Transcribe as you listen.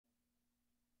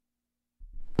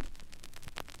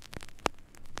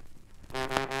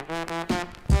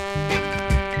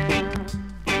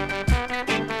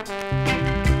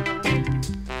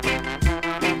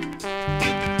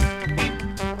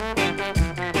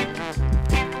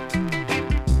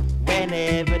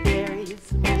Whenever there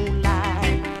is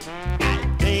moonlight, I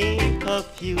think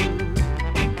of you.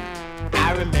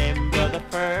 I remember the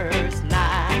first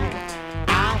night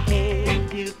I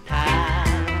held you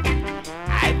tight.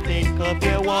 I think of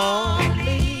your warm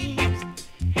leaves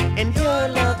and your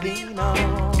loving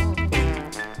arms.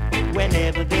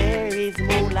 Whenever there is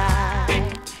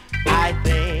moonlight, I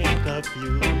think of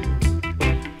you.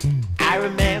 I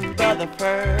remember the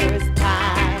first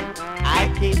time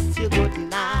I kissed you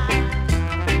goodnight.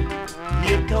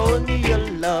 You told me you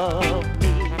love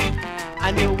me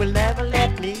and you will never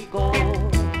let me go.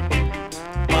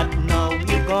 But now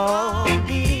you're gone,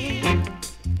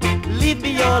 leave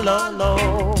me all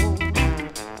alone.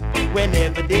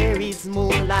 Whenever there is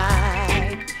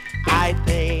moonlight, I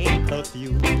think of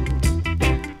you.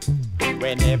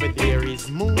 Whenever there is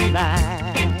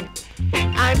moonlight,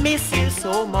 I miss you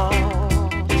so much.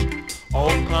 Oh,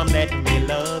 come let me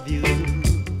love you.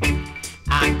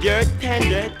 And your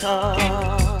tender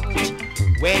touch.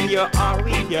 When you are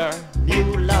with your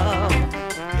new love,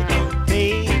 you don't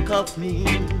think of me.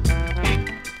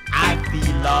 I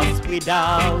feel lost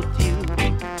without you.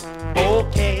 Oh,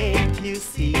 can't you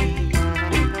see?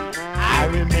 I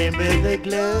remember the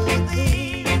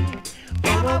glory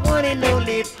from a one and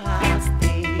only past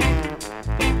day.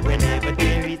 Whenever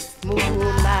there is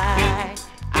moonlight,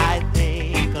 I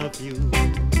think of you.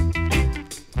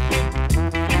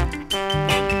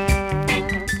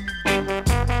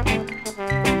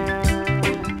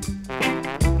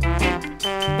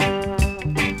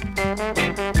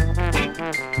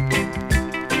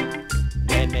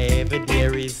 Whenever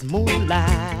there is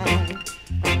moonlight,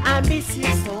 I miss you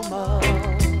so much.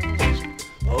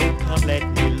 Oh, come let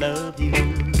me love you.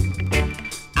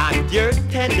 And your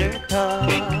tender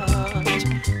touch.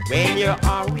 When you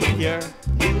are with your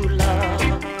new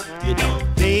love, you don't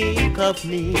think of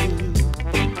me.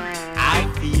 I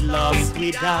feel lost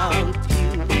without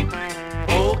you.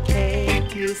 Oh,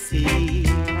 can't you see?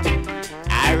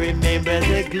 I remember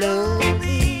the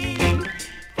glory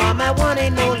from my one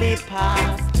and only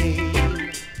past day.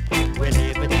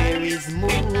 Whenever there is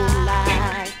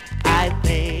moonlight, I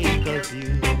think of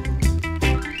you.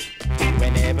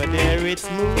 Whenever there is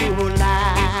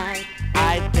moonlight,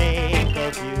 I think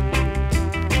of you.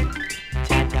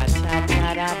 Cha cha cha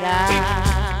cha da da,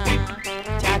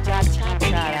 cha cha cha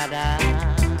cha da da,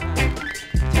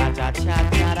 cha cha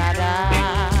cha.